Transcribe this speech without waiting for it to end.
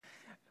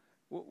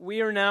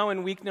We are now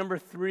in week number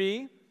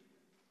 3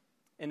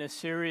 in a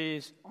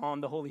series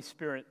on the Holy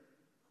Spirit.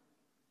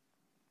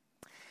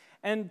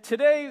 And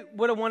today,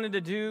 what I wanted to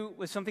do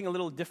was something a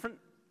little different.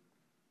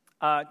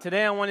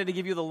 Today, I wanted to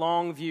give you the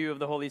long view of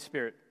the Holy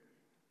Spirit.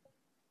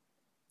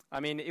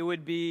 I mean, it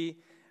would be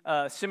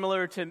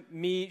similar to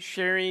me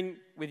sharing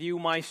with you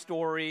my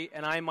story,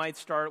 and I might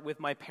start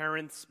with my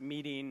parents'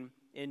 meeting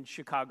in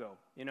Chicago,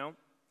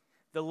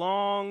 the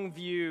long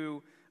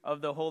view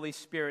of the Holy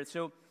Spirit.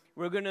 So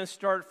we're going to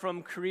start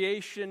from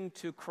creation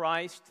to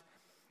Christ,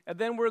 and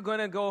then we're going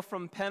to go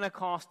from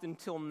Pentecost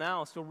until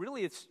now. So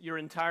really, it's your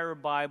entire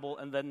Bible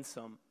and then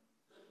some.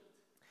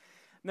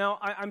 Now,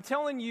 I'm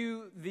telling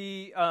you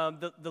the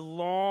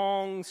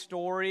long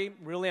story.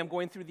 Really, I'm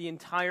going through the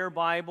entire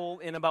Bible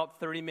in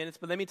about 30 minutes,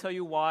 but let me tell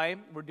you why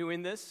we're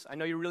doing this. I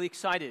know you're really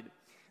excited.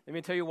 Let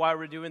me tell you why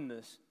we're doing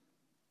this.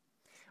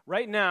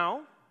 Right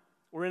now,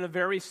 we're in a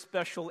very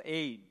special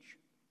age.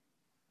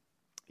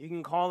 You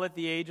can call it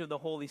the age of the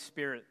Holy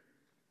Spirit.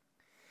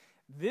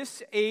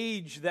 This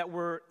age that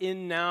we're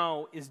in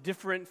now is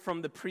different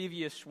from the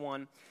previous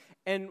one.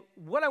 And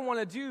what I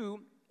want to do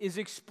is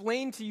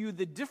explain to you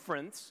the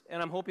difference,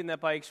 and I'm hoping that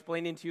by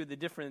explaining to you the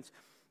difference,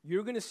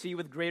 you're going to see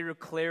with greater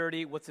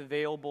clarity what's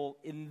available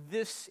in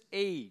this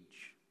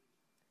age.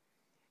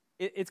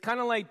 It's kind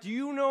of like, do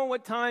you know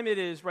what time it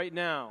is right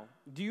now?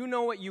 Do you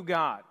know what you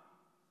got?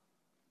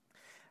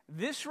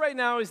 This right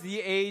now is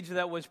the age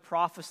that was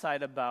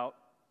prophesied about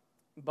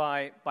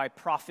by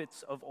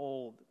prophets of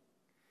old.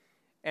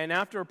 And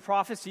after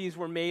prophecies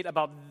were made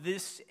about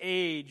this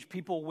age,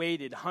 people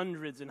waited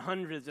hundreds and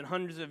hundreds and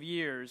hundreds of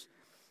years,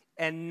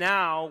 and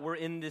now we're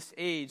in this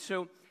age.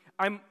 So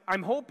I'm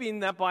hoping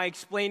that by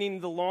explaining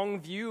the long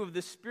view of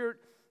the Spirit,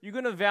 you're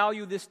going to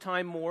value this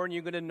time more and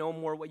you're going to know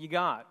more what you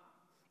got.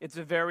 It's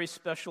a very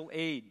special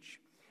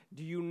age.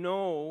 Do you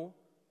know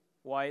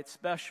why it's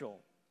special?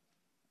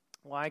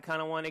 Well, I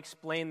kind of want to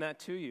explain that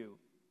to you.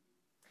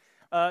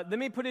 Let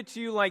me put it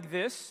to you like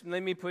this.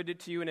 Let me put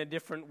it to you in a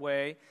different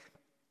way.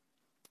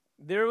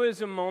 There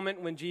was a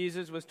moment when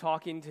Jesus was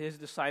talking to his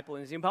disciples,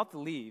 and he's about to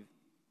leave.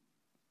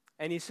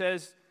 And he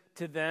says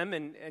to them,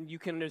 and you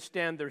can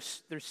understand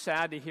they're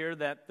sad to hear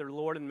that their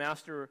Lord and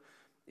Master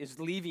is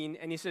leaving.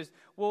 And he says,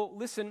 well,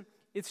 listen,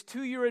 it's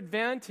to your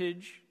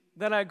advantage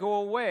that I go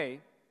away,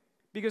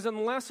 because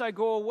unless I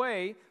go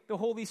away, the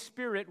Holy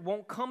Spirit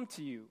won't come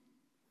to you.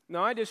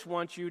 Now, I just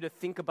want you to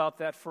think about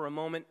that for a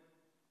moment.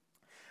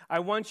 I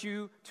want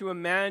you to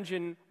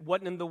imagine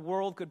what in the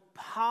world could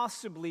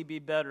possibly be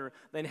better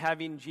than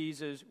having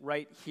Jesus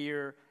right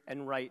here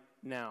and right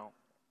now.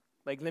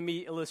 Like, let me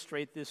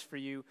illustrate this for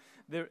you.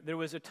 There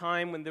was a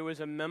time when there was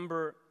a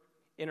member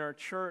in our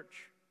church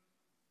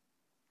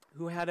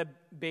who had a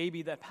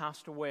baby that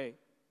passed away.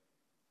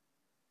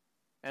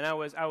 And I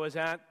was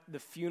at the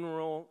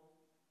funeral,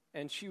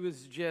 and she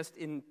was just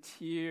in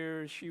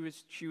tears. She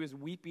was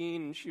weeping,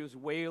 and she was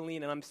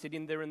wailing, and I'm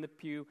sitting there in the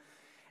pew.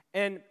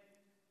 And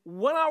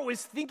what I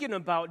was thinking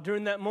about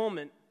during that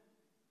moment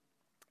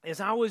is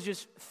I was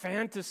just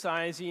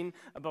fantasizing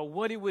about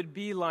what it would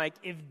be like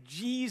if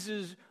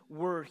Jesus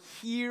were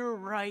here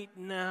right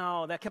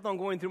now. That kept on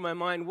going through my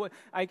mind.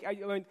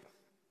 Can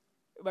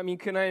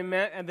I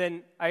imagine? And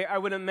then I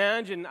would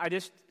imagine, I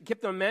just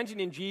kept on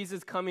imagining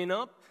Jesus coming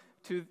up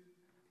to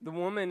the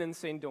woman and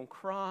saying, "Don't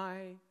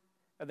cry,"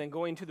 and then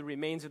going to the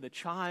remains of the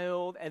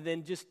child, and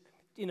then just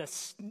in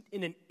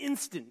an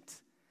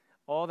instant,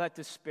 all that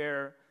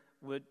despair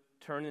would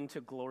turn into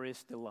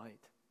glorious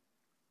delight.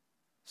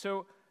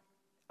 So,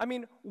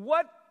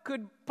 what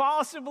could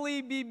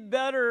possibly be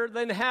better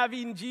than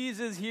having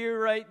Jesus here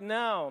right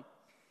now?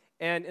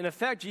 And in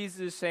effect, Jesus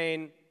is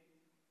saying,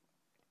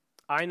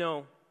 I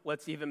know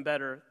what's even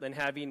better than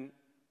having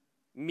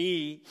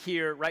me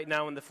here right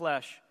now in the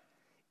flesh.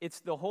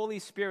 It's the Holy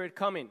Spirit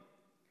coming.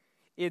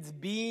 It's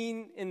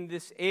being in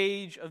this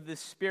age of the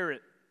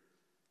Spirit.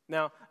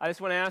 Now, I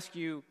just want to ask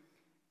you,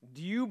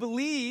 do you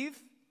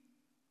believe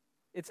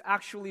it's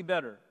actually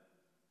better?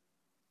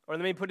 Or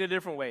let me put it a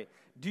different way.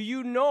 Do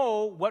you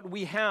know what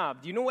we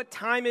have? Do you know what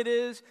time it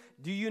is?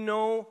 Do you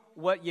know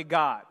what you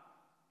got?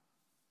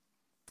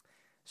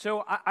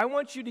 So I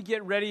want you to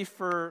get ready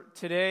for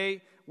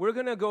today. We're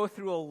going to go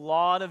through a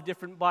lot of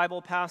different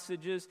Bible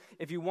passages.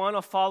 If you want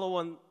to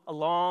follow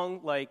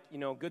along,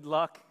 good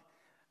luck.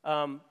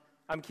 I'm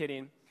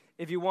kidding.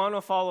 If you want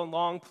to follow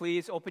along,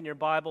 please open your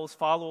Bibles,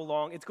 follow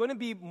along. It's going to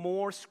be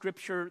more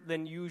scripture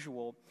than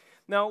usual.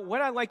 Now,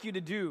 what I'd like you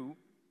to do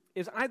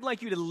is I'd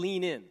like you to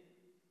lean in.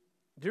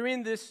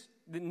 During the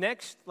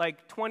next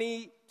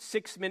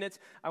 26 minutes,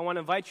 I want to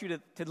invite you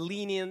to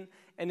lean in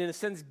and, in a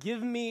sense,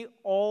 give me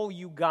all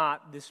you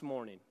got this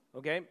morning,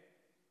 okay?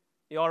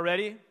 You all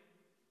ready?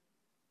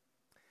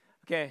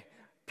 Okay.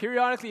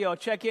 Periodically, I'll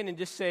check in and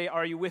just say,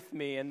 are you with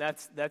me? And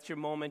that's your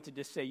moment to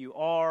just say you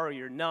are, or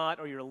you're not,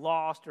 or you're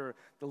lost, or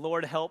the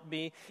Lord help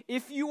me.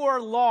 If you are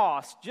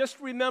lost, just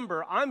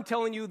remember, I'm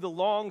telling you the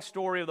long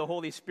story of the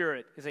Holy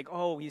Spirit. It's like,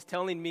 he's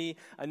telling me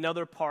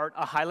another part,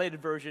 a highlighted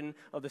version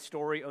of the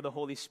story of the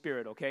Holy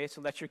Spirit, okay? So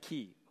that's your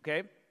key,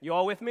 okay? You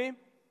all with me?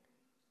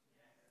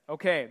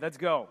 Okay, let's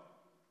go.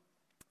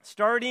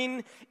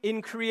 Starting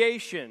in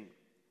creation.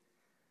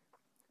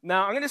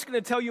 Now, I'm just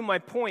going to tell you my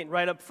point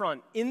right up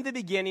front. In the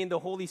beginning, the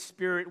Holy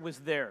Spirit was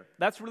there.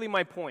 That's really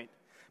my point.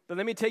 But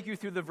let me take you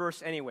through the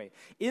verse anyway.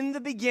 In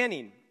the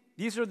beginning,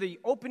 these are the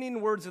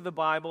opening words of the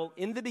Bible.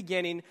 In the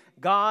beginning,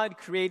 God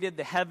created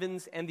the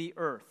heavens and the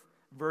earth.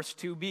 Verse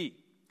 2b.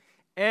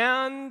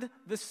 And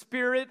the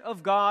Spirit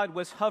of God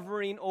was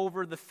hovering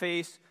over the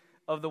face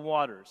of the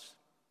waters.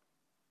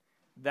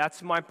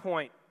 That's my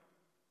point.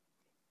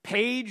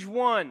 Page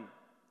 1,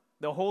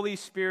 the Holy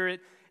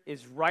Spirit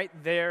is right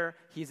there.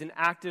 He's an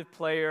active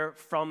player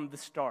from the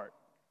start.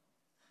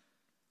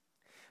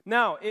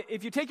 Now,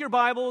 if you take your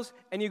Bibles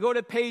and you go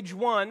to page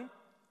 1,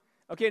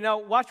 okay, now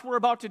watch what we're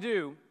about to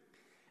do.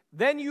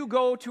 Then you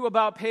go to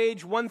about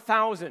page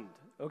 1,000,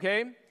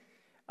 okay?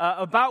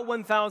 About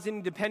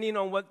 1,000, depending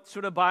on what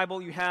sort of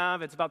Bible you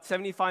have. It's about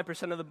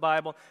 75% of the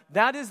Bible.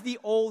 That is the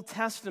Old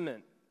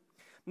Testament.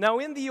 Now,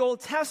 in the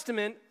Old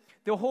Testament,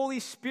 the Holy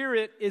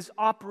Spirit is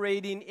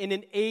operating in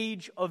an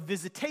age of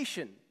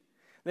visitation.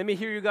 Let me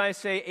hear you guys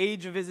say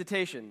age of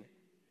visitation.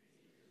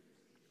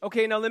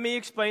 Okay, now let me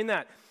explain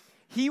that.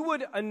 He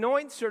would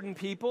anoint certain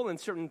people in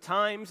certain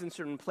times, in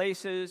certain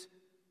places,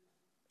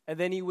 and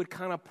then he would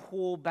kind of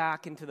pull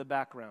back into the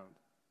background.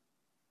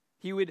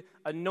 He would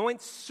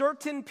anoint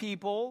certain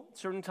people,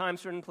 certain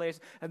times, certain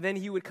places, and then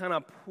he would kind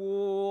of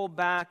pull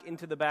back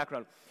into the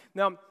background.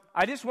 Now,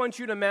 I just want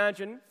you to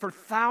imagine, for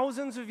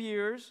thousands of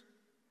years,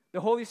 the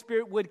Holy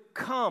Spirit would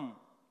come,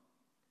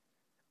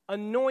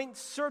 anoint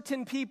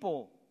certain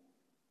people,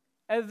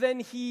 and then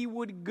he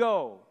would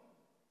go.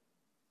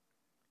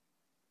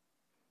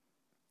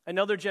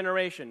 Another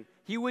generation,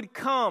 he would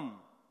come,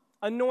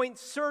 anoint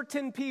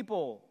certain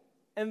people,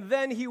 and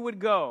then he would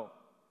go.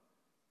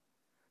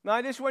 Now,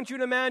 I just want you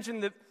to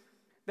imagine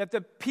that the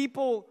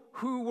people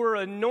who were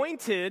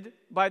anointed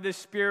by the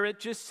Spirit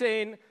just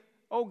saying,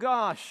 oh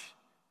gosh,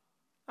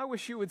 I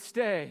wish you would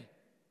stay.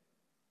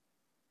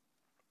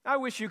 I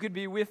wish you could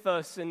be with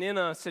us and in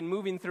us and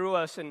moving through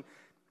us and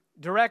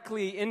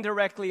directly,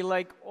 indirectly,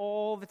 like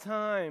all the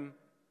time.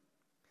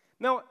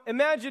 Now,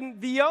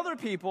 imagine the other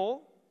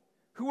people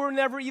who were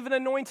never even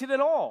anointed at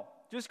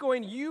all. Just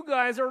going, you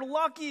guys are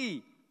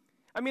lucky.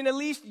 I mean, at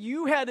least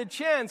you had a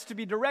chance to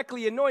be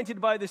directly anointed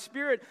by the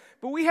Spirit,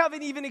 but we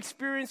haven't even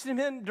experienced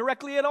Him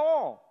directly at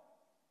all.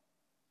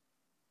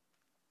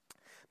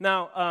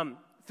 Now,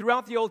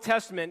 throughout the Old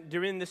Testament,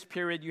 during this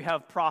period, you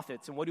have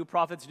prophets. And what do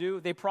prophets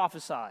do? They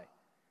prophesy.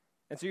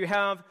 And so you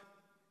have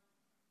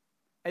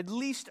at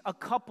least a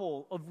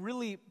couple of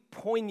really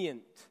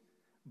poignant,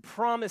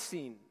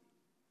 promising,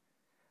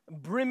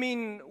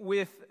 brimming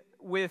with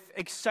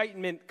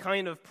excitement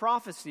kind of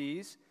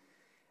prophecies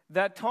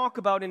that talk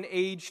about an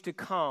age to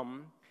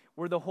come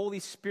where the Holy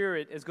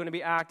Spirit is going to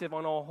be active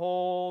on a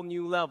whole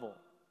new level.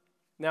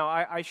 Now,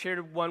 I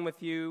shared one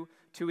with you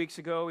 2 weeks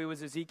ago. It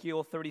was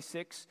Ezekiel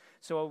 36.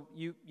 So,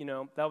 you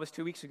know, that was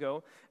 2 weeks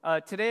ago.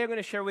 Today I'm going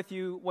to share with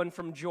you one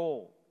from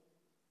Joel.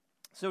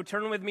 So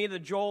turn with me to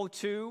Joel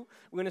 2.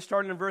 We're going to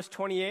start in verse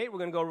 28. We're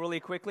going to go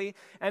really quickly.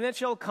 And it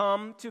shall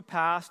come to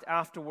pass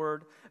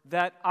afterward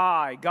that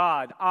I,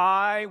 God,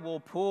 I will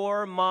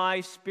pour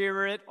my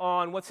Spirit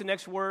on, what's the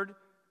next word?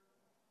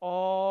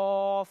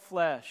 All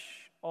flesh.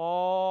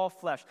 All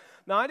flesh.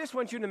 Now, I just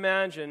want you to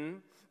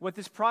imagine what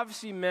this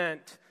prophecy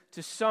meant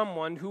to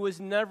someone who was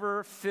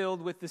never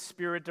filled with the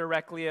Spirit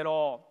directly at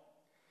all.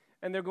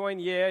 And they're going,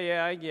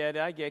 yeah, I get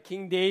it.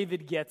 King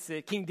David gets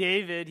it. King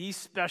David, he's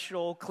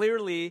special.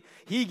 Clearly,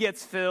 he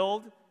gets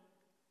filled.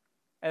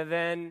 And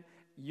then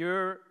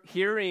you're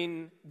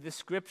hearing the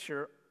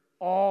scripture,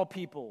 all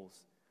peoples.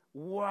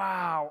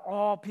 Wow,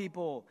 all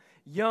people,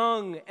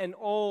 young and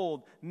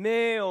old,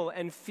 male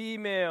and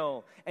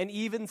female, and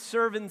even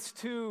servants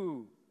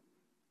too.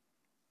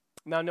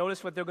 Now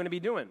notice what they're going to be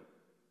doing.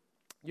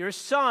 Your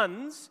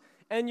sons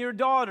and your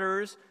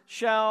daughters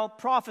shall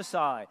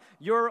prophesy.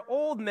 Your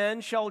old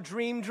men shall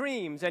dream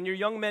dreams, and your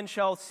young men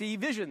shall see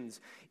visions.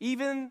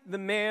 Even the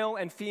male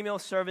and female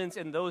servants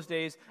in those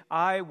days,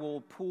 I will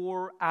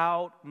pour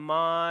out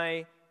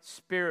my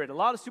Spirit. A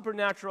lot of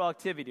supernatural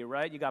activity,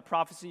 right? You got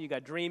prophecy, you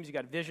got dreams, you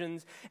got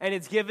visions, and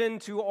it's given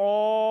to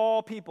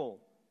all people.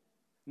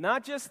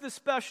 Not just the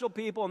special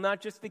people,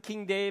 not just the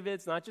King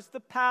Davids, not just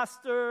the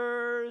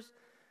pastors,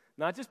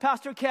 not just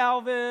Pastor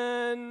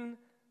Calvin,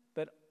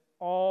 but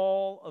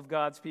all of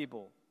God's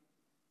people.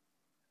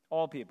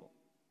 All people.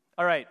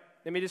 All right,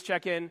 let me just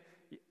check in.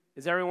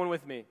 Is everyone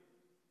with me?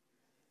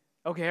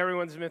 Okay,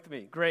 everyone's with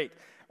me. Great.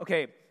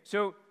 Okay,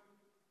 so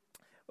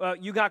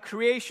you got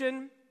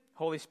creation,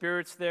 Holy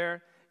Spirit's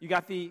there. You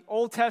got the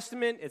Old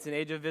Testament, it's an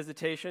age of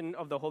visitation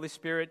of the Holy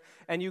Spirit.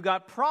 And you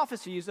got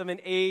prophecies of an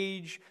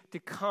age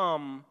to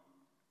come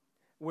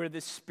where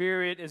the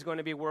Spirit is going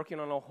to be working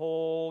on a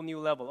whole new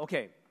level.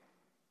 Okay,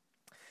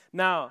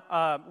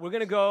 now we're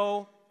going to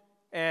go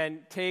and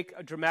take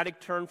a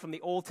dramatic turn from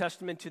the Old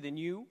Testament to the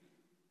New.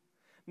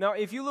 Now,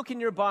 if you look in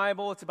your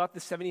Bible, it's about the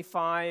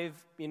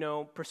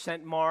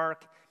 75%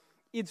 mark.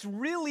 It's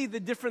really the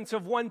difference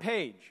of one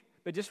page.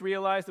 But just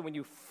realize that when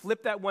you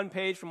flip that one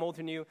page from Old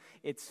to New,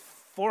 it's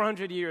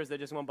 400 years that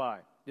just went by.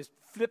 Just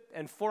flip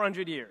and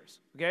 400 years,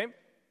 okay?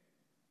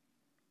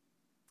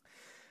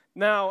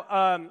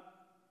 Now,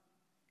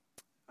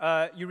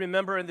 you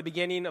remember in the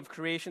beginning of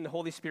creation, the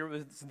Holy Spirit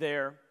was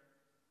there.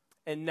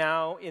 And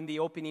now in the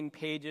opening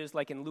pages,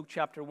 like in Luke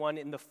chapter 1,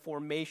 in the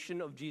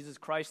formation of Jesus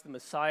Christ, the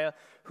Messiah,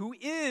 who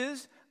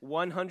is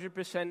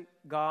 100%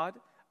 God,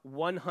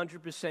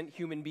 100%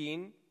 human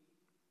being.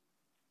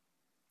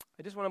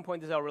 I just want to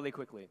point this out really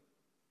quickly.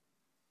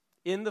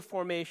 In the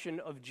formation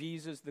of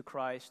Jesus the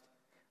Christ,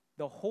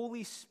 the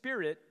Holy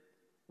Spirit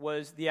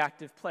was the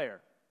active player.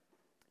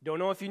 Don't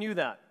know if you knew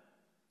that,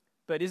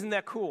 but isn't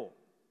that cool?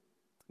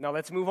 Now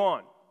let's move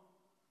on.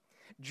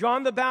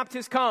 John the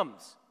Baptist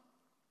comes.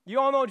 You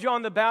all know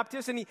John the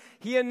Baptist, and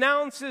he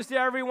announces to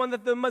everyone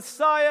that the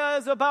Messiah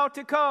is about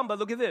to come. But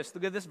look at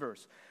this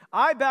verse.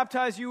 I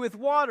baptize you with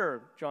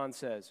water, John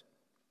says,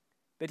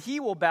 but he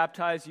will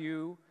baptize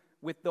you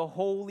with the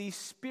Holy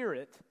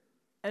Spirit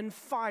and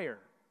fire.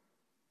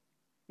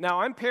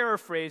 Now, I'm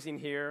paraphrasing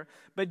here,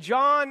 but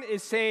John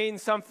is saying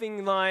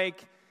something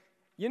like,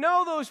 you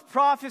know those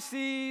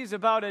prophecies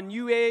about a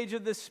new age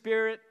of the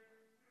Spirit?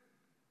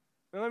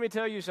 Well, let me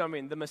tell you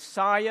something. The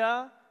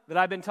Messiah that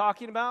I've been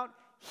talking about,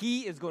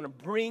 he is going to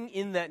bring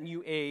in that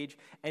new age,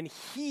 and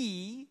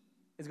he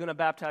is going to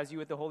baptize you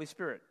with the Holy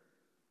Spirit.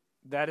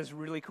 That is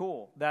really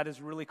cool. That is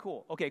really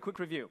cool. Okay, quick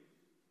review.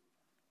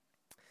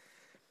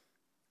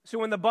 So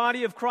when the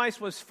body of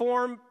Christ was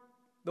formed,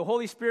 the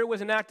Holy Spirit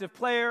was an active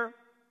player.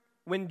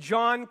 When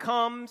John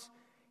comes,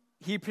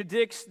 he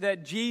predicts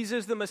that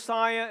Jesus, the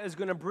Messiah, is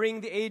going to bring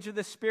the age of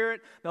the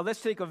Spirit. Now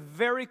let's take a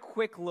very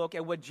quick look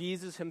at what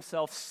Jesus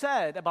himself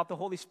said about the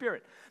Holy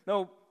Spirit.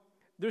 Now,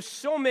 there's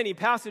so many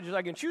passages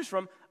I can choose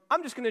from.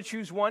 I'm just going to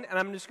choose one, and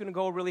I'm just going to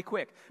go really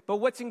quick. But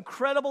what's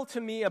incredible to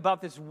me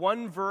about this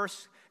one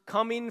verse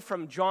coming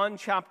from John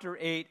chapter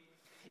 8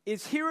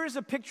 is here is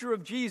a picture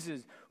of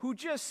Jesus who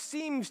just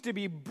seems to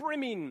be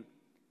brimming,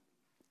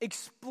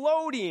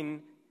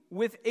 exploding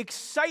with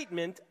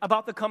excitement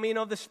about the coming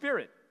of the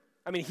Spirit.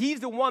 I mean,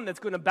 he's the one that's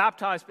going to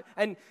baptize,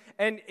 and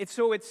it's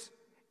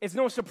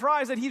no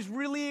surprise that he's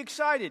really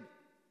excited.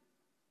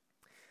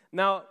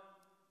 Now,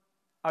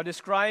 I'll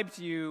describe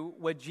to you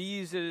what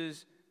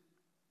Jesus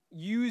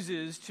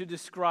uses to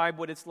describe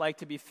what it's like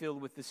to be filled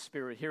with the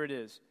Spirit. Here it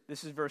is.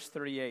 This is verse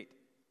 38.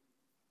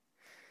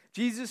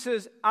 Jesus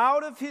says,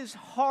 out of his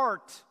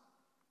heart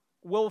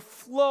will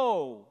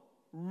flow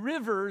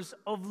rivers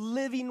of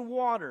living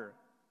water.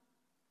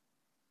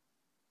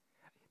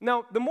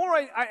 Now, the more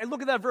I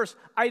look at that verse,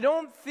 I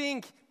don't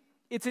think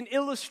it's an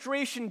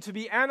illustration to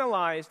be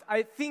analyzed.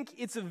 I think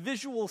it's a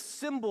visual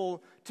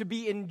symbol to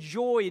be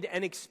enjoyed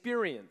and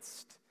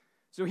experienced.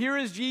 So here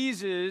is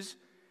Jesus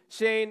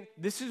saying,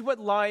 this is what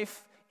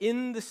life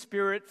in the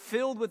Spirit,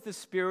 filled with the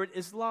Spirit,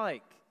 is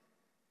like.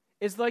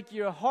 It's like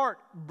your heart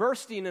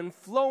bursting and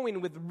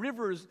flowing with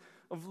rivers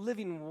of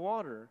living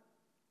water.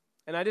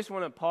 And I just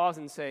want to pause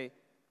and say,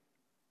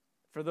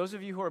 for those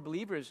of you who are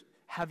believers,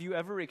 have you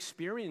ever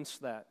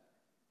experienced that?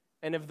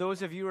 And if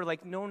those of you are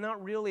like, no,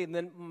 not really, and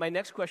then my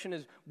next question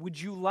is, would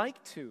you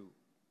like to?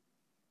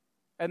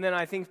 And then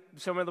I think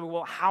some of them,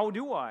 well, how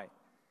do I?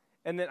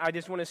 And then I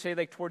just want to say,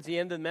 like, towards the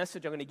end of the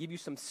message, I'm going to give you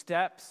some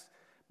steps.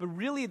 But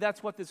really,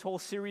 that's what this whole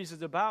series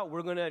is about.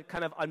 We're going to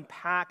kind of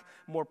unpack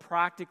more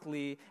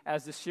practically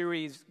as the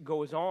series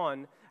goes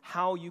on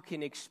how you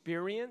can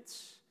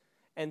experience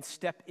and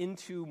step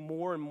into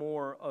more and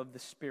more of the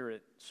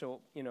Spirit. So,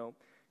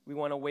 we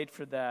want to wait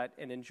for that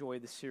and enjoy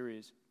the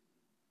series.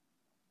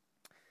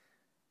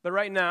 But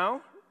right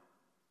now,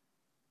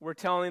 we're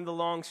telling the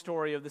long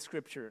story of the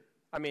Scripture.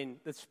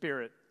 The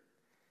Spirit.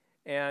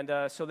 And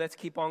so let's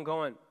keep on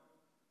going.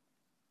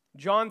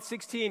 John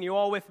 16, you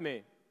all with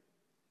me?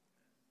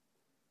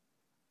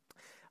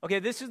 Okay,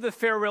 this is the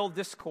farewell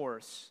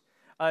discourse.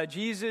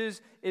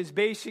 Jesus is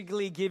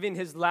basically giving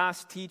his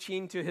last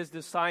teaching to his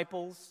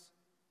disciples.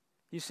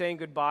 He's saying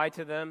goodbye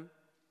to them.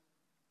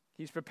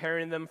 He's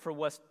preparing them for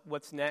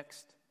what's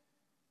next.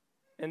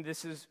 And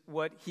this is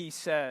what he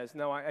says.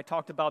 Now, I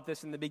talked about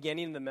this in the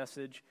beginning of the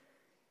message.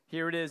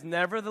 Here it is.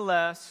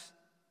 Nevertheless,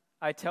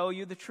 I tell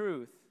you the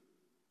truth.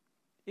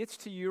 It's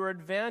to your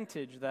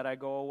advantage that I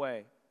go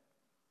away.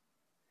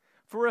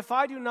 For if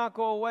I do not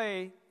go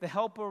away, the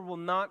Helper will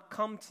not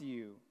come to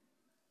you.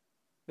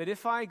 But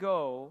if I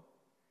go,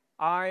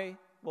 I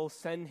will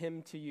send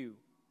him to you.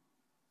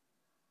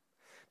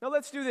 Now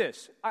let's do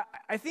this.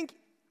 I think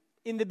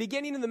in the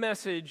beginning of the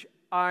message,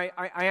 I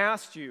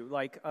asked you,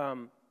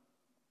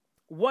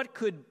 what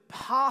could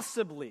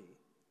possibly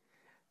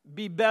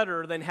be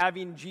better than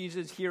having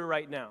Jesus here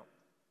right now?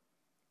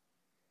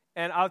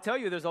 And I'll tell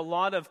you, there's a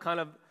lot of kind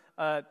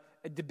of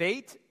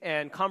debate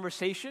and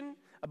conversation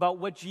about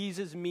what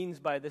Jesus means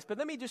by this. But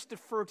let me just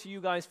defer to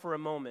you guys for a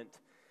moment.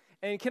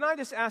 And can I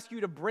just ask you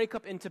to break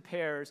up into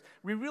pairs?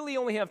 We really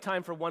only have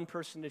time for one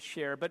person to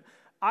share, but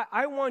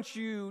I want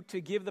you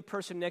to give the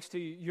person next to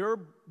you your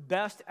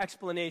best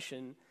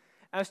explanation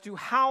as to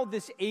how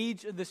this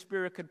age of the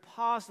Spirit could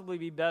possibly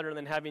be better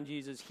than having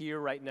Jesus here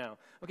right now.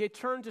 Okay,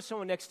 turn to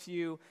someone next to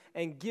you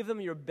and give them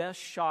your best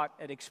shot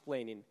at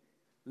explaining.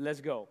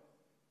 Let's go.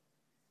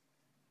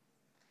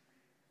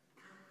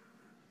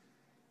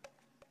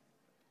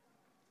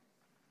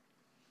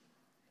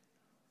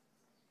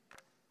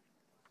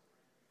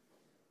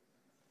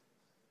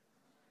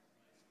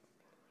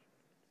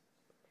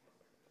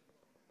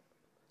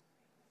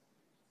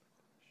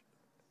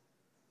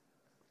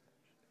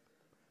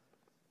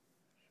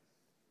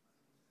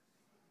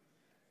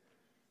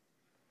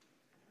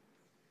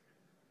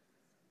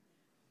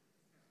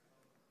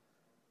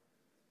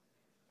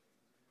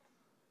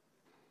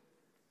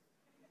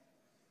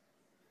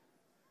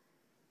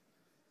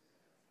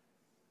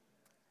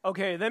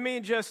 Okay, let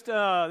me just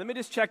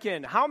check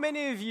in. How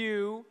many of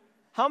you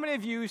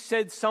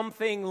said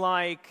something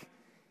like,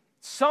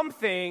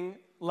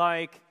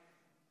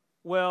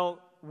 well,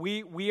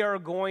 we are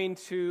going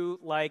to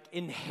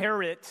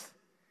inherit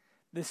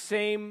the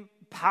same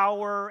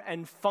power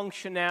and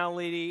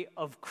functionality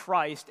of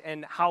Christ,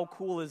 and how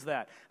cool is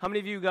that? How many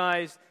of you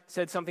guys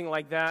said something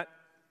like that?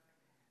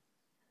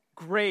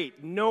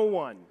 Great, no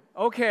one.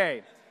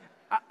 Okay.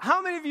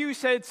 How many of you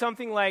said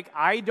something like,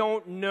 I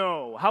don't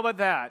know? How about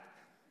that?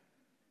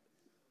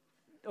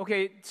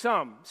 Okay,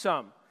 some.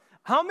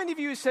 How many of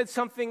you said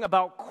something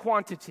about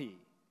quantity?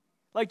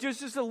 Like there's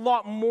just a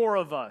lot more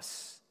of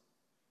us.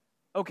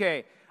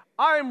 Okay,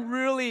 I'm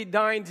really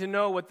dying to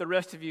know what the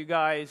rest of you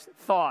guys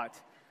thought.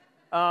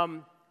 But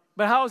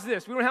how's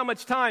this? We don't have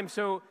much time,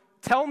 so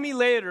tell me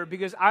later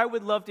because I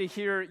would love to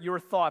hear your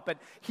thought. But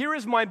here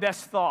is my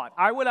best thought.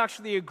 I would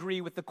actually agree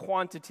with the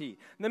quantity.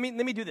 Let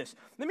me do this.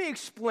 Let me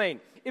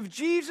explain. If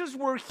Jesus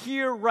were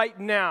here right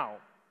now,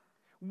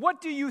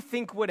 what do you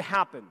think would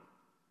happen?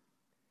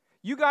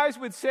 You guys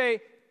would say,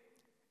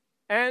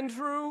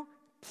 Andrew,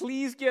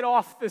 please get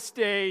off the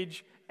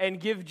stage and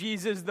give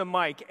Jesus the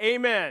mic.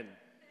 Amen.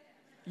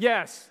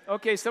 Yes.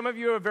 Okay, some of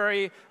you are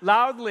very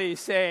loudly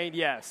saying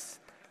yes.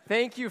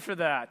 Thank you for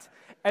that.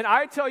 And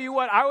I tell you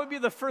what, I would be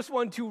the first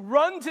one to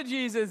run to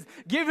Jesus,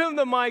 give him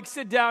the mic,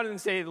 sit down and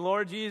say,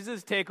 Lord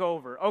Jesus, take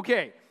over.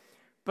 Okay,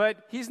 but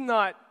he's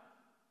not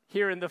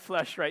here in the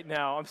flesh right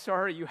now. I'm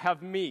sorry, you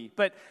have me.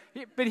 But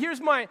here's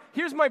my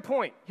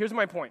point. Here's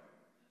my point.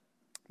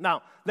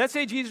 Now, let's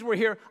say Jesus were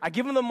here. I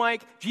give him the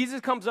mic.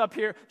 Jesus comes up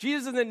here.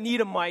 Jesus doesn't need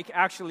a mic,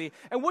 actually.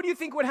 And what do you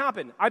think would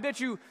happen? I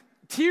bet you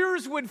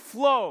tears would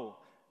flow.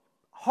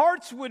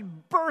 Hearts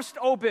would burst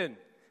open.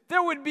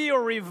 There would be a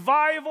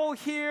revival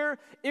here.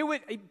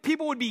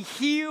 People would be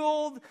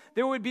healed.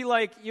 There would be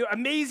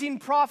amazing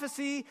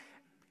prophecy.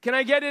 Can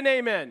I get an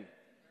amen?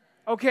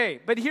 Okay,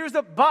 but here's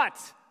the but.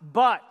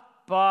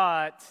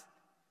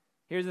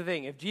 Here's the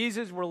thing. If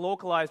Jesus were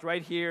localized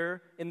right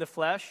here in the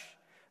flesh,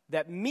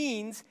 that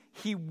means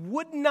he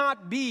would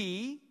not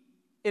be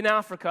in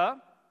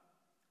Africa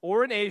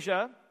or in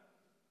Asia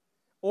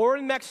or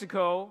in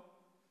Mexico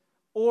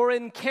or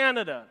in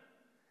Canada.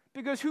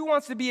 Because who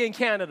wants to be in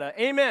Canada?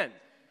 Amen.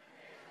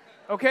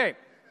 Okay.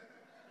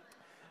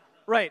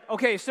 Right.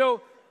 Okay,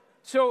 so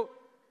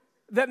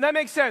that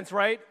makes sense,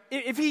 right?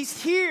 If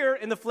he's here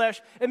in the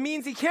flesh, it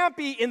means he can't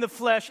be in the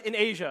flesh in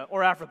Asia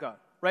or Africa,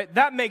 right?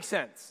 That makes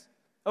sense.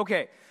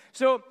 Okay.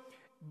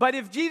 But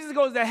if Jesus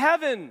goes to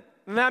heaven,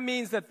 that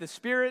means that the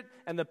Spirit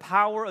and the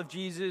power of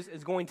Jesus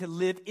is going to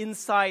live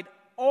inside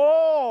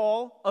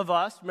all of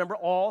us, remember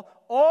all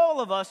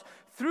of us,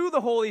 through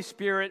the Holy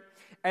Spirit,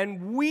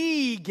 and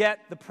we get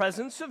the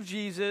presence of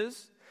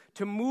Jesus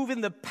to move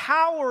in the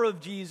power of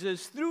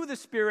Jesus through the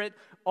Spirit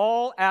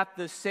all at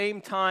the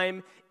same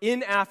time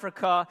in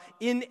Africa,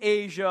 in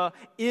Asia,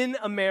 in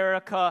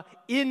America,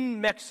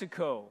 in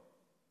Mexico.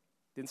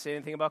 Didn't say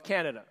anything about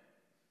Canada.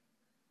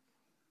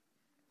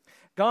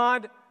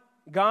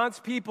 God's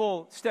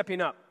people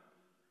stepping up.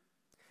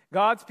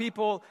 God's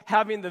people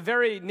having the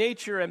very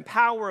nature and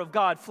power of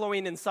God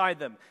flowing inside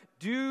them.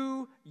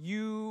 Do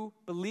you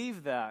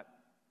believe that?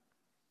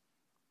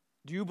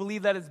 Do you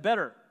believe that it's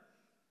better?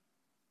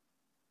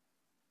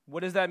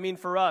 What does that mean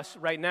for us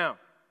right now?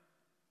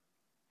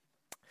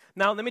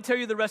 Now, let me tell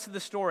you the rest of the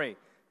story.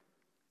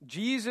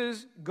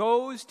 Jesus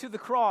goes to the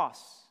cross.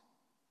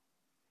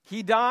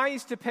 He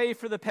dies to pay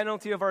for the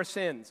penalty of our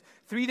sins.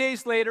 3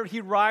 days later,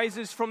 he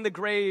rises from the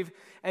grave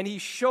and he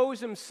shows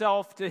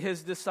himself to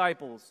his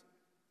disciples.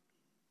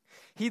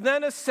 He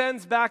then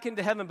ascends back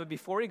into heaven, but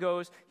before he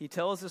goes, he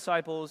tells his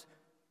disciples,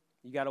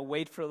 you got to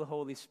wait for the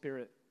Holy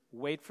Spirit.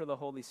 Wait for the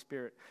Holy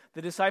Spirit.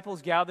 The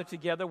disciples gather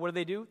together. What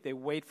do? They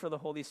wait for the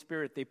Holy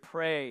Spirit. They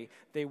pray.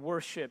 They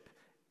worship.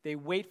 They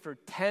wait for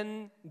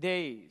 10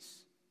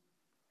 days.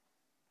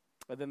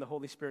 But then the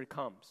Holy Spirit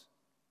comes.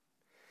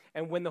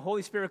 And when the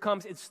Holy Spirit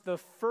comes, it's the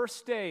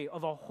first day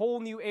of a whole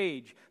new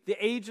age, the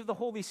age of the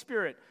Holy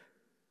Spirit.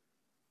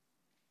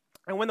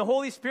 And when the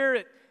Holy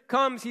Spirit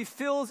comes, he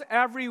fills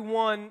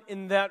everyone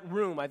in that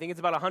room. I think it's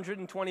about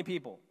 120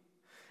 people.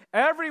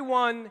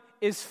 Everyone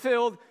is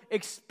filled,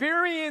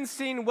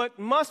 experiencing what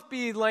must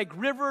be like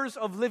rivers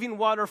of living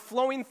water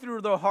flowing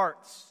through their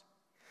hearts.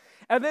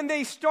 And then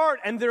they start,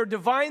 and they're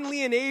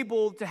divinely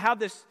enabled to have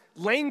this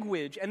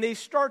language, and they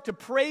start to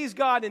praise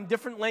God in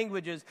different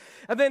languages.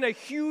 And then a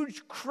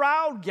huge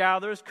crowd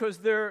gathers because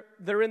they're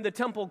in the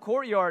temple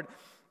courtyard,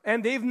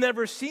 and they've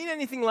never seen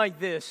anything like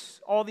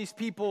this. All these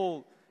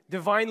people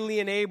divinely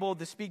enabled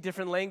to speak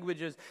different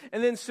languages.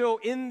 And then so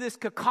in this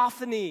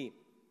cacophony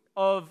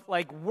of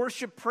like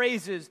worship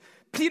praises,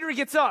 Peter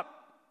gets up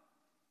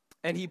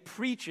and he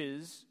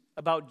preaches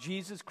about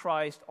Jesus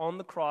Christ on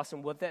the cross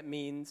and what that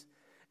means.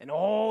 And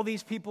all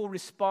these people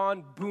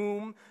respond,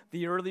 boom,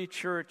 the early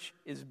church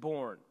is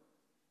born.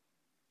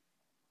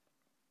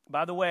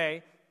 By the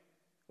way,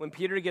 when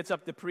Peter gets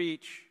up to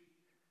preach,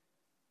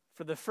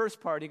 for the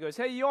first part, he goes,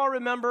 hey, you all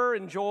remember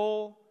in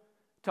Joel,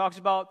 talks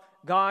about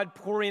God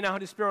pouring out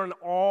His Spirit on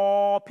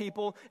all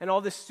people and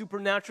all this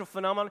supernatural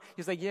phenomenon.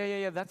 He's like,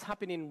 yeah, that's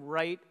happening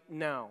right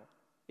now.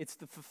 It's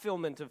the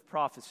fulfillment of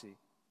prophecy.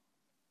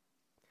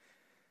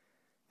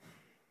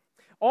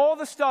 All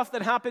the stuff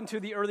that happened to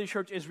the early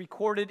church is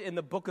recorded in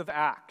the book of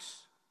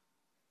Acts.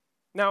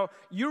 Now,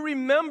 you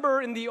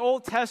remember in the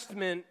Old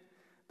Testament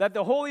that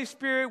the Holy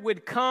Spirit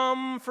would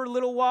come for a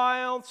little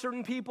while,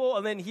 certain people,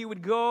 and then He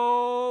would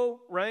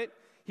go, right?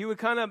 He would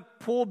kind of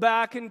pull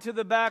back into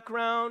the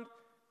background.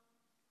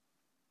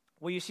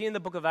 What you see in the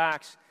book of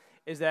Acts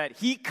is that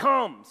He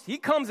comes. He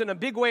comes in a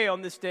big way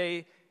on this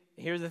day.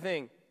 Here's the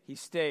thing. He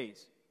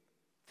stays.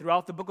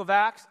 Throughout the book of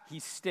Acts, He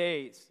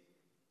stays.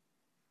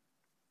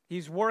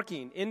 He's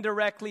working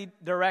indirectly,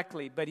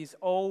 directly, but He's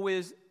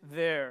always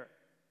there.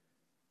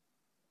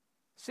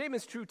 Same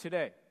is true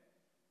today.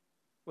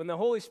 When the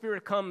Holy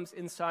Spirit comes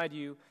inside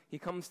you, He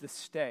comes to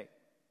stay.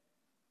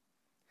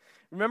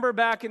 Remember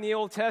back in the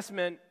Old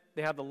Testament,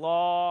 they have the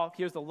law.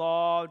 Here's the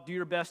law. Do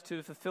your best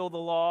to fulfill the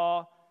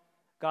law.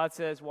 God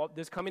says, well,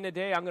 there's coming a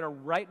day I'm going to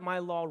write my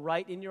law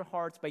right in your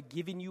hearts by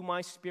giving you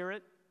my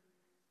Spirit.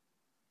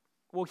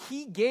 Well,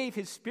 He gave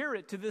His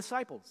Spirit to the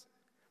disciples.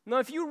 Now,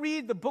 if you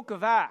read the book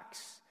of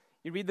Acts,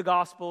 you read the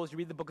Gospels, you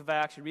read the book of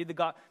Acts, you read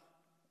the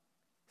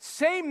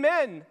same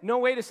men. No,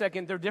 wait a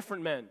second, they're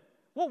different men.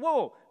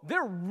 Whoa,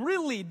 they're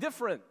really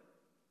different.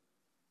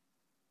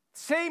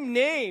 Same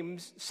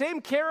names,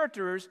 same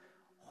characters,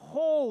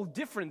 whole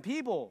different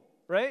people,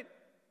 right?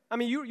 I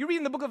mean, you read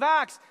in the book of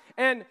Acts,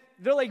 and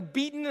they're like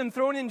beaten and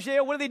thrown in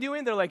jail. What are they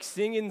doing? They're like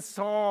singing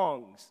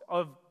songs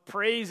of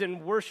praise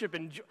and worship.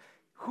 And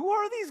who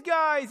are these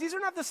guys? These are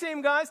not the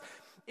same guys.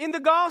 In the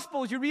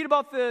Gospels, you read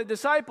about the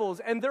disciples,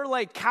 and they're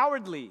like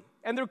cowardly,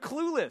 and they're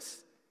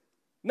clueless.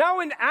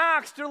 Now in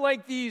Acts, they're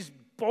like these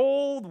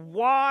bold,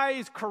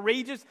 wise,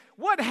 courageous.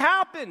 What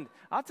happened?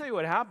 I'll tell you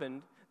what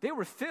happened. They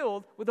were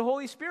filled with the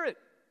Holy Spirit.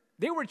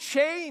 They were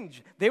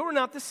changed. They were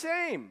not the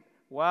same.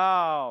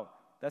 Wow.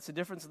 That's the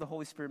difference that the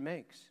Holy Spirit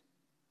makes.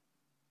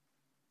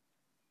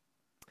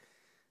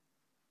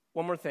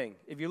 One more thing.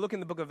 If you look in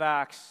the book of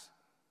Acts,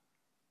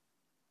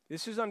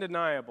 this is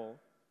undeniable.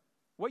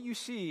 What you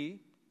see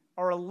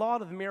are a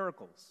lot of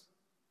miracles.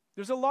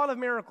 There's a lot of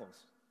miracles.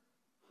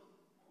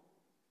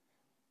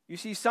 You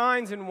see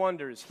signs and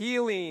wonders,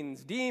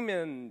 healings,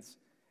 demons,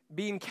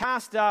 being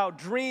cast out,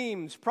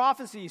 dreams,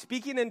 prophecy,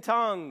 speaking in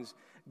tongues,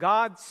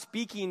 God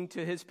speaking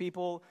to His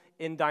people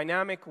in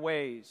dynamic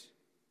ways.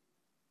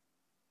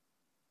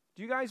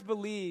 Do you guys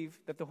believe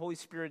that the Holy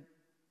Spirit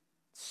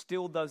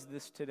still does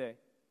this today?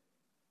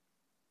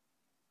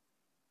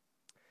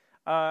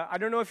 I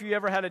don't know if you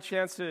ever had a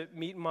chance to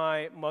meet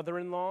my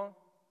mother-in-law.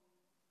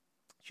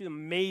 She's an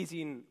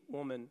amazing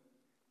woman.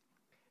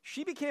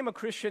 She became a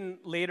Christian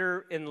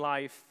later in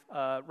life,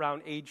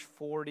 around age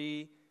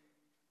 40.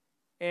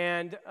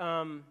 And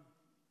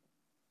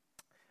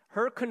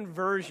her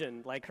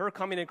conversion, like her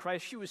coming to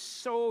Christ, she was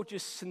so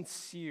just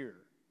sincere.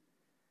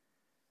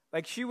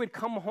 Like she would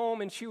come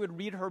home and she would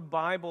read her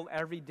Bible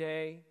every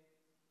day.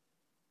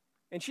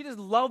 And she just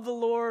loved the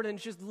Lord and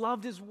just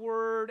loved His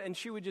Word. And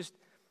she would just,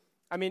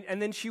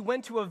 and then she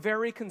went to a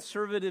very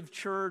conservative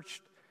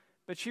church,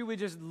 but she would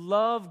just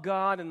love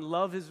God and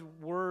love His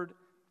Word.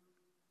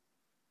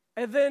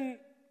 And then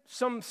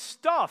some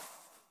stuff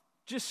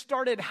just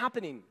started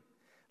happening.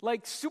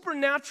 Like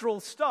supernatural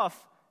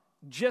stuff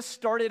just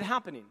started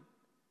happening.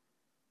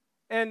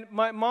 And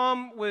my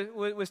mom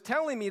was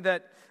telling me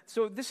that,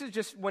 so this is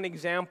just one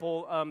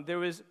example. There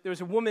was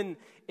a woman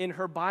in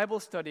her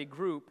Bible study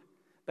group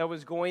that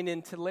was going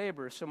into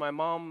labor. So my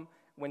mom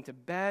went to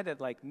bed at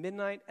like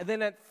midnight. And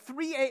then at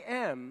 3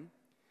 a.m.,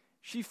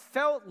 she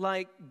felt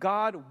like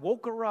God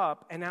woke her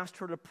up and asked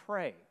her to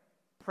pray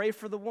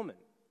for the woman.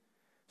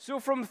 So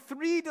from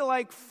 3 to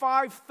like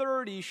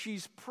 5:30,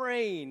 she's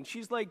praying.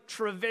 She's like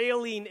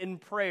travailing in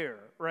prayer,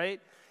 right?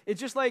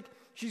 It's just like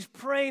she's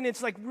praying.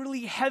 It's like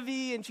really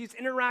heavy, and she's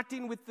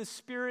interacting with the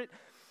Spirit.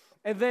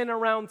 And then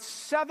around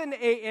 7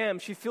 a.m.,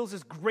 she feels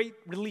this great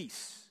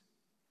release.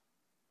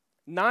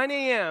 9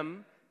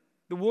 a.m.,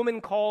 the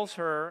woman calls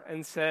her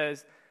and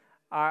says,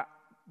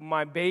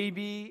 my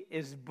baby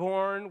is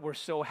born. We're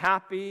so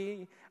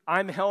happy.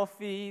 I'm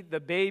healthy. The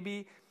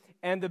baby.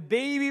 And the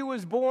baby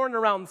was born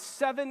around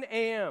 7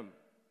 a.m.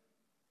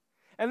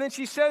 And then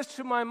she says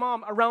to my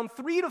mom, around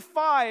 3 to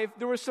 5,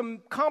 there were some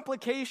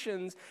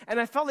complications, and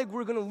I felt like we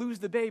were going to lose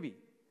the baby.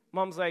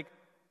 Mom's like,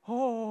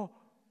 oh,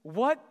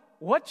 what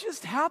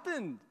just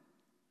happened?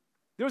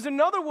 There was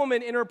another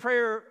woman in her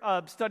prayer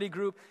study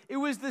group. It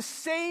was the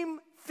same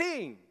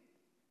thing.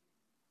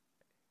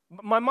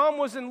 My mom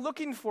wasn't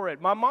looking for it.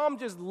 My mom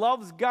just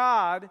loves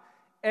God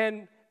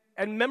and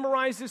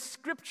memorizes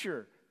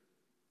Scripture.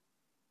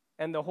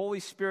 And the Holy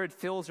Spirit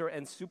fills her,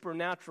 and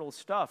supernatural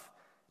stuff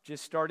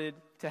just started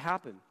to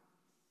happen.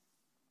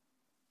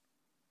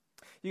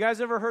 You guys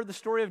ever heard the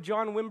story of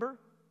John Wimber?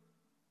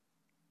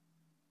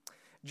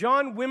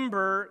 John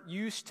Wimber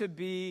used to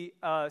be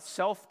a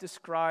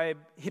self-described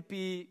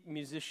hippie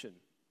musician.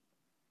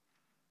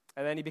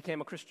 And then he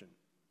became a Christian.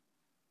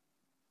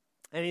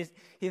 And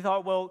he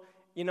thought, well,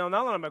 now that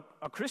I'm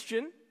a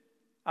Christian,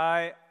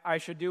 I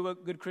should do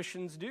what good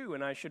Christians do,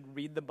 and I should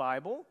read the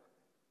Bible.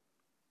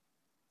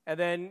 And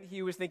then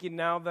he was thinking,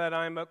 now that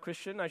I'm a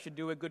Christian, I should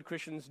do what good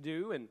Christians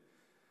do, and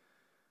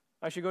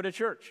I should go to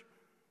church.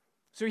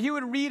 So he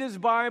would read his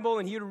Bible,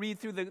 and he would read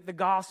through the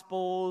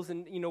Gospels,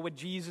 and what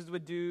Jesus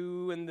would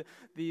do, and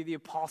the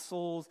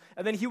apostles,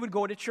 and then he would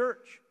go to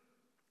church.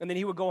 And then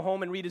he would go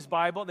home and read his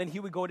Bible, and then he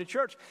would go to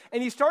church.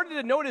 And he started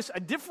to notice a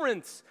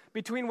difference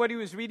between what he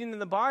was reading in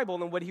the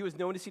Bible and what he was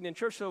noticing in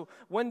church. So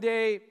one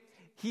day,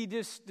 he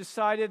just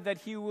decided that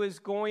he was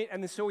going,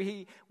 and so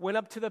he went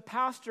up to the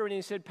pastor, and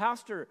he said,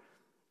 Pastor,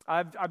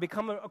 I've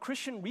become a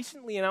Christian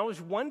recently, and I was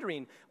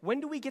wondering, when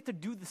do we get to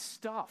do the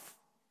stuff?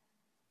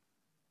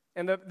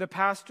 And the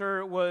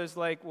pastor was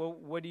like, well,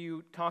 what are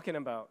you talking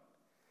about?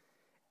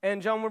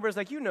 And John Wimber is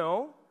like,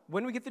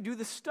 when we get to do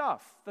the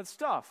stuff that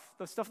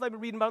I've been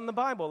reading about in the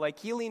Bible, like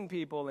healing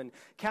people and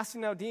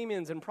casting out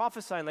demons and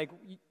prophesying, like,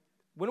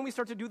 when do we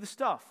start to do the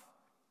stuff?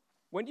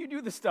 When do you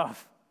do the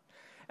stuff?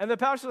 And the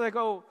pastor's like,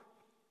 oh,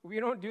 we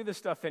don't do this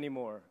stuff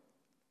anymore.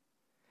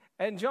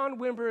 And John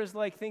Wimber is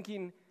like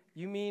thinking,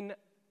 you mean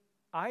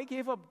I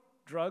gave up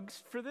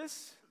drugs for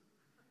this?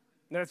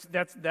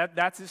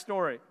 That's his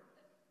story.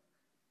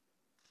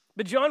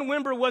 But John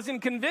Wimber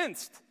wasn't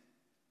convinced.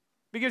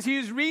 Because he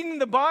was reading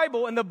the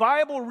Bible, and the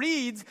Bible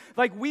reads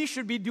like we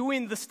should be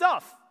doing the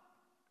stuff.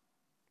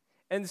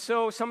 And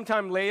so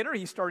sometime later,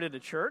 he started a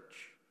church,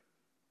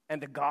 and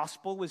the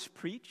gospel was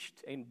preached,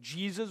 and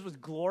Jesus was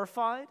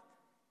glorified,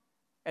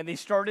 and they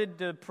started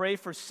to pray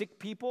for sick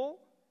people,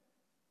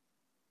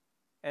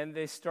 and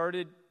they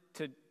started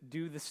to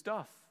do the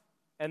stuff,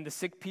 and the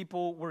sick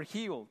people were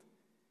healed.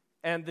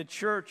 And the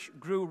church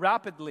grew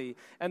rapidly,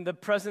 and the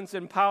presence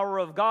and power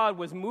of God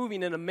was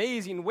moving in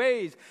amazing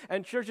ways,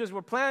 and churches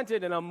were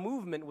planted, and a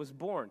movement was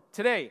born.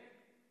 Today,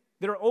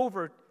 there are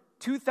over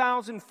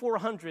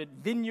 2,400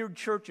 vineyard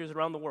churches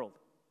around the world.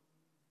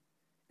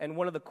 And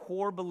one of the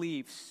core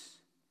beliefs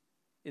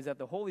is that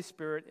the Holy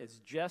Spirit is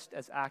just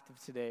as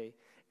active today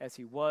as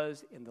he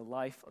was in the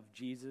life of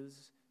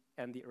Jesus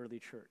and the early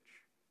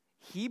church.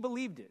 He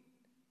believed it,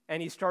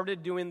 and he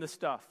started doing the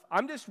stuff.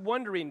 I'm just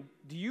wondering,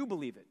 do you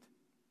believe it?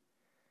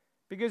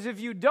 Because if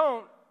you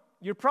don't,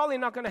 you're probably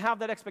not going to have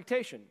that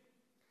expectation.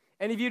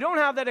 And if you don't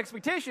have that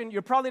expectation,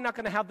 you're probably not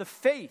going to have the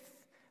faith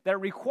that it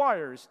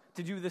requires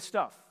to do this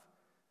stuff.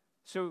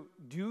 So,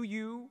 do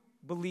you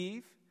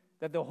believe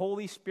that the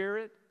Holy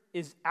Spirit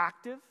is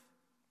active?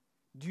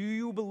 Do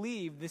you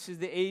believe this is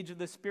the age of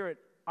the Spirit?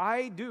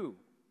 I do.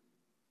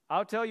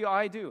 I'll tell you,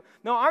 I do.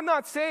 Now, I'm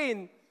not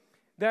saying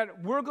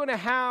that we're going to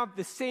have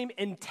the same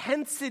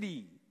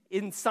intensity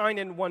in sign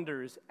and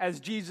wonders as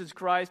Jesus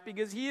Christ,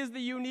 because he is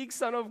the unique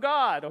Son of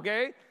God,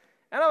 okay?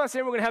 And I'm not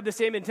saying we're going to have the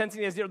same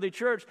intensity as the early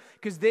church,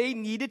 because they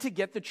needed to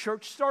get the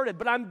church started.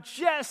 But I'm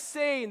just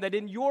saying that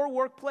in your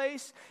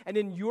workplace and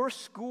in your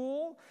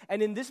school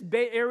and in this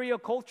Bay Area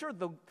culture,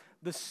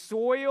 the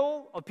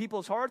soil of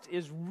people's hearts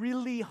is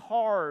really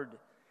hard.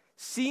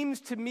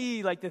 Seems to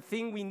me like the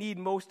thing we need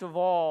most of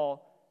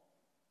all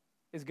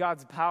is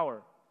God's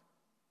power.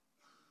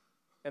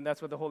 And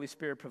that's what the Holy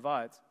Spirit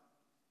provides.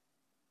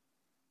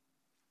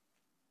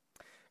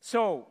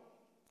 So,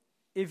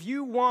 if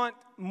you want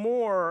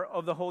more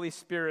of the Holy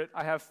Spirit,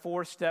 I have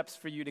 4 steps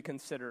for you to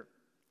consider.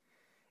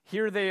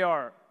 Here they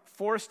are,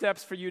 4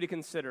 steps for you to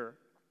consider.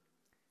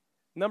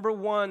 Number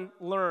 1,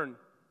 learn.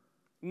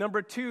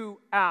 Number 2,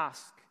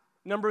 ask.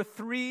 Number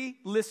 3,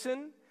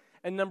 listen.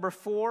 And number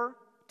 4,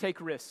 take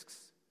risks.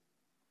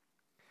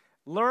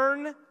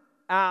 Learn,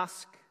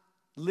 ask,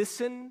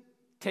 listen,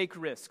 take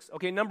risks.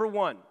 Okay, number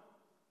 1.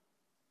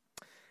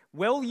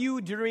 Will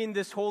you, during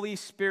this Holy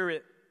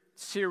Spirit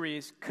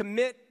series,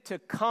 commit to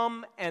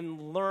come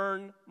and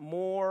learn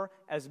more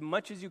as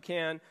much as you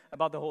can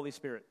about the Holy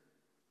Spirit?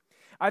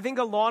 I think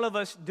a lot of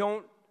us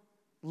don't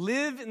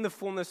live in the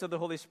fullness of the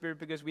Holy Spirit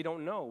because we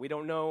don't know. We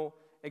don't know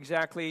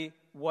exactly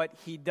what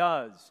he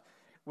does.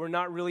 We're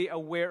not really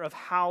aware of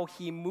how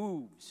he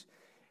moves.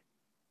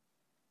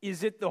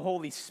 Is it the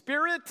Holy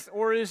Spirit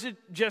or is it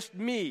just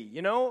me,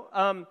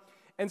 And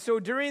so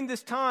during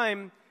this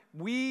time,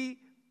 we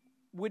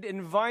would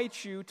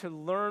invite you to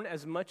learn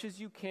as much as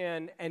you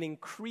can and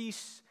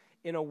increase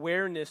in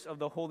awareness of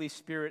the Holy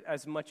Spirit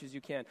as much as you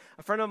can.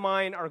 A friend of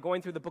mine are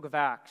going through the book of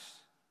Acts.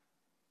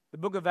 The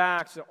book of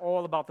Acts is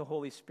all about the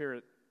Holy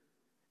Spirit.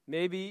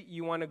 Maybe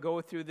you want to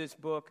go through this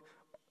book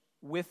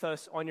with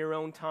us on your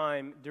own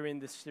time during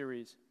this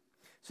series.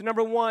 So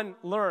number one,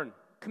 learn.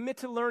 Commit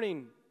to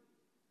learning.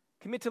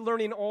 Commit to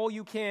learning all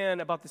you can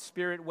about the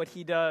Spirit, what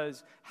He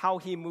does, how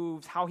He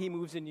moves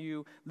in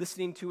you,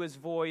 listening to His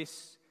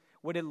voice,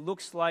 what it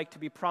looks like to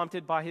be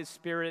prompted by His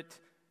Spirit.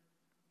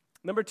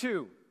 Number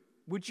two,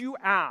 would you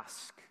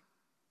ask?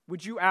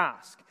 Would you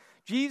ask?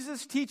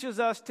 Jesus teaches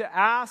us to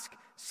ask,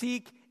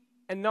 seek,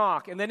 and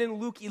knock. And then in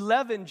Luke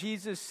 11,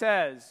 Jesus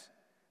says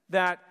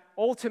that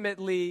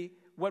ultimately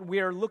what we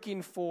are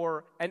looking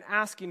for and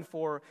asking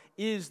for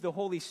is the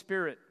Holy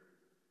Spirit.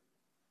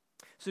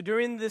 So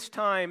during this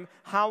time,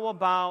 how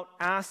about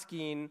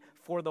asking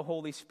for the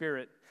Holy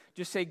Spirit?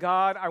 Just say,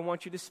 God, I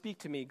want you to speak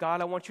to me.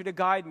 God, I want you to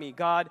guide me.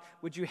 God,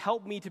 would you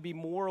help me to be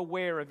more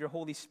aware of your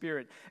Holy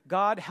Spirit?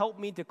 God, help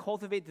me to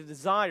cultivate the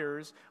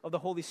desires of the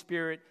Holy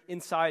Spirit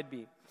inside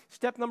me.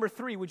 Step number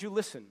 3, would you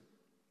listen?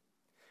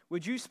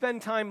 Would you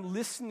spend time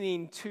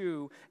listening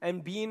to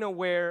and being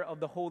aware of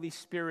the Holy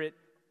Spirit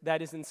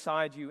that is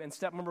inside you? And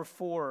step number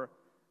 4,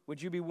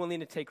 would you be willing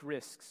to take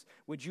risks?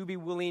 Would you be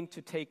willing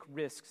to take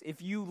risks?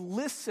 If you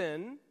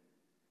listen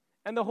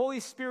and the Holy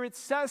Spirit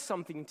says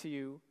something to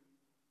you,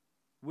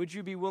 would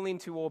you be willing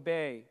to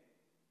obey?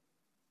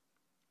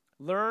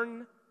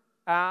 Learn,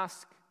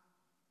 ask,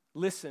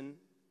 listen,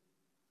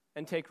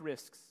 and take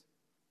risks.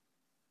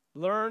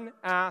 Learn,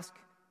 ask,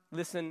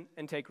 listen,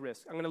 and take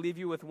risks. I'm going to leave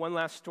you with one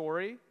last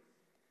story,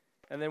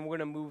 and then we're going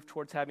to move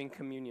towards having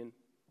communion.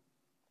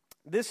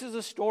 This is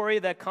a story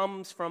that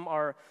comes from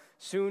our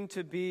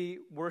soon-to-be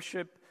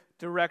worship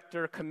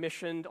director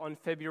commissioned on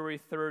February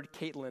 3rd,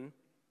 Caitlin.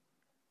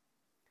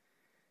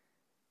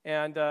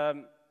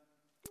 And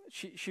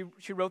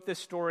she wrote this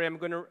story. I'm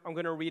going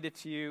to read it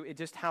to you. It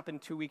just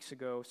happened 2 weeks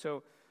ago.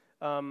 So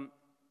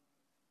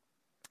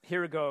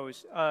here it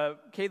goes.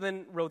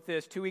 Caitlin wrote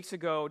this. 2 weeks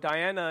ago,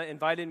 Diana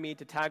invited me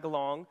to tag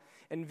along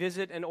and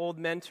visit an old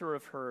mentor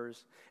of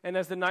hers. And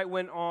as the night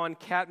went on,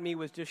 Katmi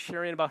was just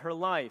sharing about her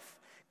life.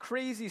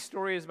 Crazy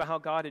stories about how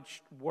God had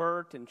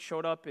worked and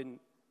showed up in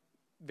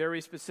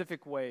very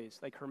specific ways,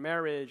 like her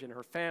marriage and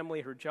her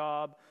family, her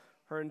job.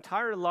 Her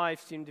entire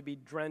life seemed to be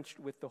drenched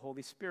with the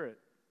Holy Spirit.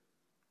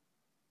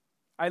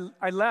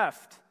 I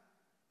left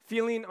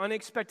feeling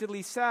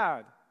unexpectedly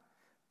sad.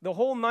 The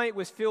whole night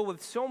was filled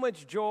with so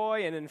much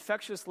joy and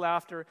infectious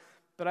laughter,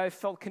 but I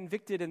felt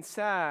convicted and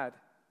sad.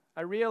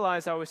 I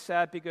realized I was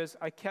sad because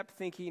I kept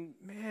thinking,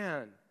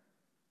 man,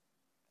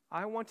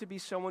 I want to be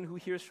someone who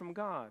hears from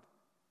God.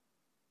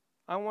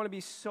 I want to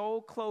be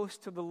so close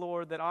to the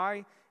Lord that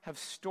I have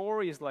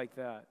stories like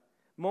that,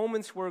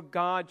 moments where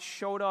God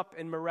showed up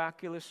in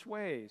miraculous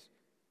ways.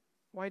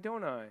 Why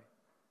don't I?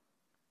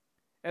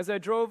 As I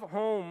drove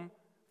home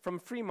from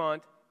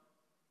Fremont,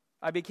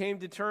 I became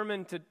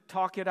determined to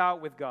talk it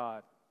out with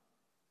God.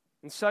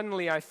 And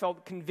suddenly I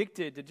felt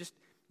convicted to just,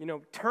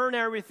 turn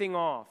everything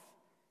off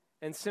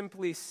and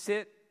simply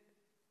sit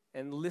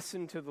and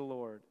listen to the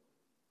Lord.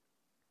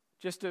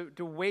 Just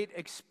to wait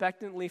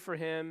expectantly for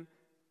Him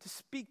to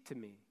speak to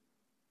me.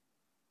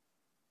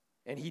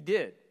 And He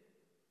did.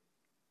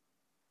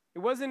 It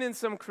wasn't in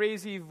some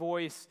crazy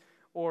voice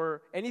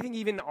or anything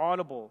even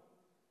audible,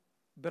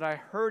 but I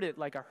heard it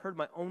like I heard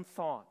my own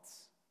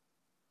thoughts.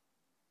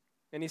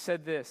 And He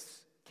said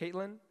this,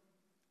 Caitlin,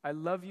 I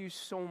love you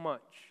so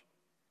much.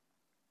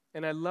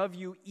 And I love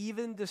you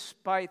even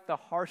despite the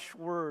harsh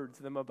words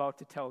that I'm about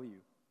to tell you.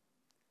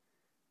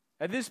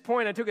 At this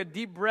point, I took a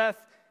deep breath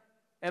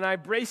and I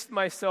braced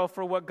myself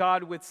for what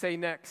God would say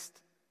next.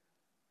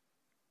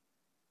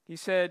 He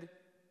said,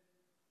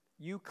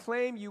 you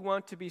claim you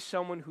want to be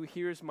someone who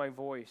hears my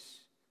voice.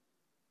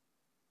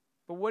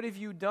 But what have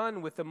you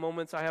done with the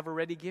moments I have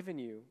already given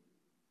you?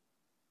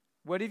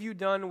 What have you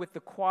done with the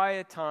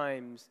quiet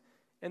times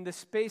and the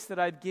space that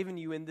I've given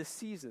you in this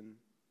season?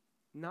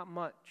 Not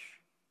much.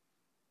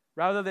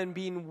 Rather than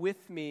being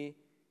with me,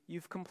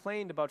 you've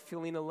complained about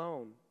feeling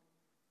alone.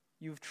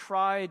 You've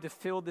tried to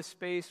fill the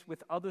space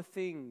with other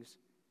things.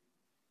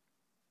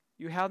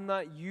 You have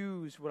not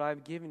used what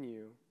I've given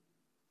you.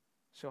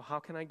 So how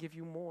can I give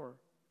you more?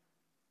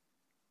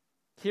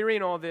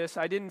 Hearing all this,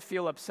 I didn't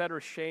feel upset or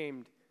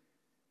shamed.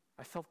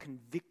 I felt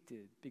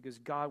convicted because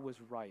God was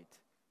right.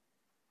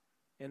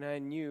 And I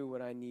knew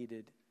what I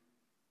needed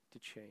to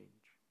change.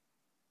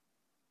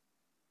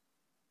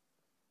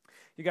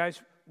 You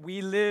guys,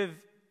 we live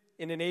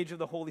in an age of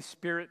the Holy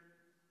Spirit.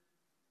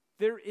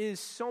 There is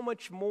so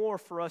much more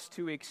for us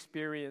to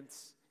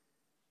experience.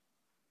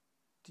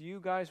 Do you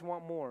guys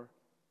want more?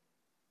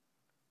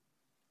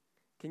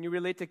 Can you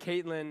relate to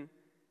Caitlin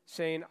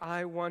saying,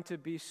 I want to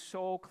be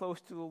so close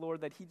to the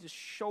Lord that He just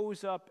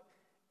shows up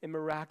in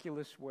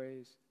miraculous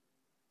ways?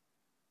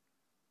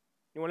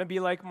 You want to be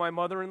like my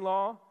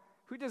mother-in-law,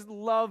 who just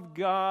loved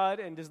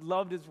God and just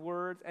loved His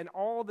words, and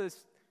all this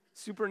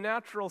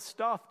supernatural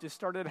stuff just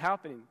started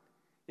happening.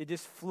 It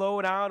just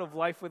flowed out of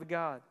life with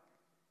God.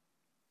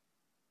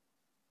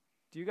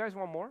 Do you guys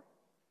want more?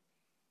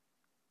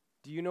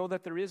 Do you know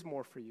that there is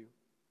more for you?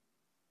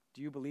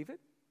 Do you believe it?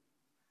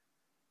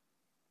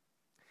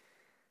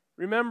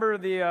 Remember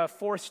the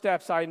 4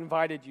 steps I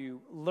invited you.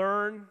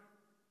 Learn.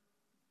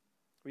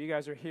 Well, you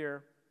guys are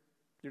here.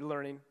 You're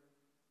learning.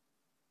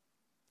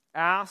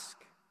 Ask.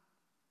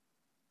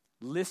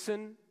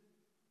 Listen.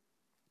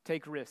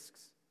 Take risks.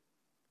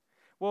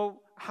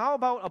 Well, how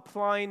about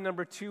applying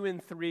number 2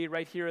 and 3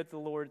 right here at the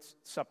Lord's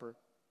Supper?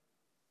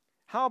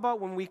 How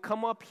about when we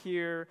come up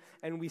here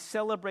and we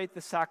celebrate the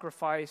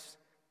sacrifice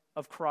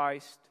of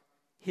Christ,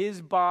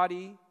 His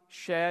body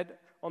shed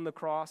on the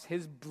cross,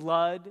 His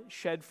blood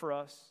shed for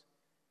us,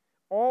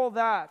 all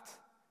that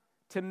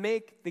to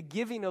make the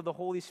giving of the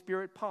Holy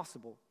Spirit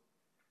possible.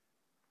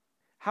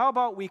 How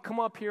about we come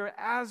up here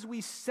as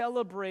we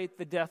celebrate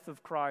the death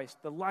of Christ,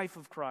 the life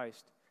of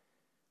Christ?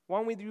 Why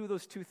don't we do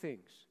those 2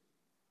 things?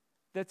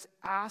 Let's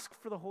ask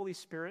for the Holy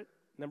Spirit,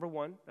 number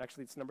 1.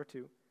 Actually, it's number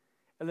 2.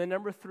 And then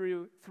number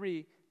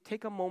 3,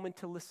 take a moment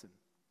to listen.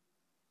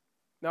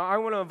 Now, I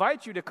want to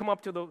invite you to come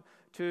up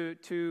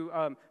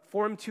to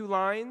form 2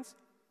 lines.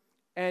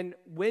 And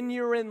when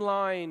you're in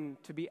line,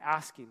 to be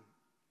asking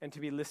and to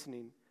be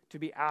listening, to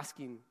be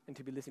asking and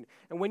to be listening.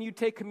 And when you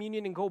take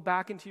communion and go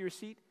back into your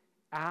seat,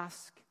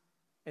 ask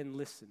and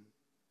listen.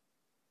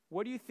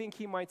 What do you think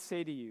He might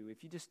say to you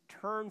if you just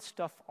turn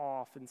stuff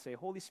off and say,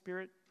 Holy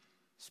Spirit,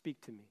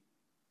 speak to me?